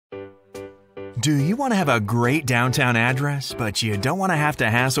Do you want to have a great downtown address, but you don't want to have to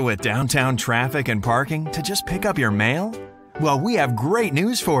hassle with downtown traffic and parking to just pick up your mail? Well, we have great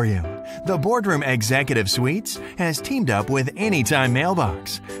news for you. The Boardroom Executive Suites has teamed up with Anytime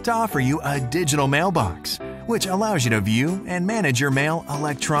Mailbox to offer you a digital mailbox, which allows you to view and manage your mail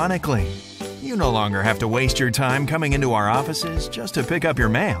electronically. You no longer have to waste your time coming into our offices just to pick up your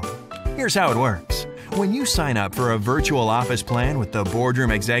mail. Here's how it works. When you sign up for a virtual office plan with the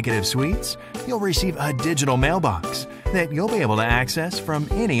Boardroom Executive Suites, you'll receive a digital mailbox that you'll be able to access from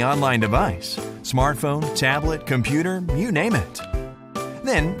any online device, smartphone, tablet, computer, you name it.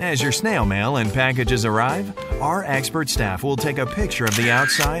 Then, as your snail mail and packages arrive, our expert staff will take a picture of the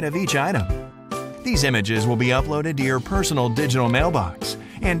outside of each item. These images will be uploaded to your personal digital mailbox,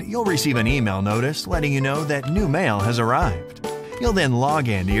 and you'll receive an email notice letting you know that new mail has arrived. You'll then log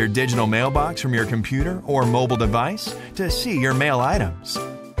into your digital mailbox from your computer or mobile device to see your mail items.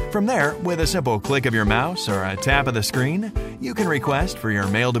 From there, with a simple click of your mouse or a tap of the screen, you can request for your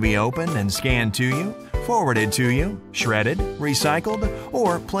mail to be opened and scanned to you, forwarded to you, shredded, recycled,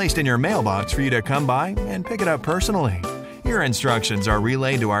 or placed in your mailbox for you to come by and pick it up personally. Your instructions are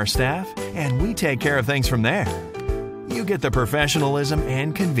relayed to our staff, and we take care of things from there. You get the professionalism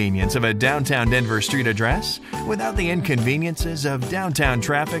and convenience of a downtown Denver street address without the inconveniences of downtown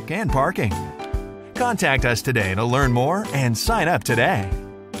traffic and parking. Contact us today to learn more and sign up today.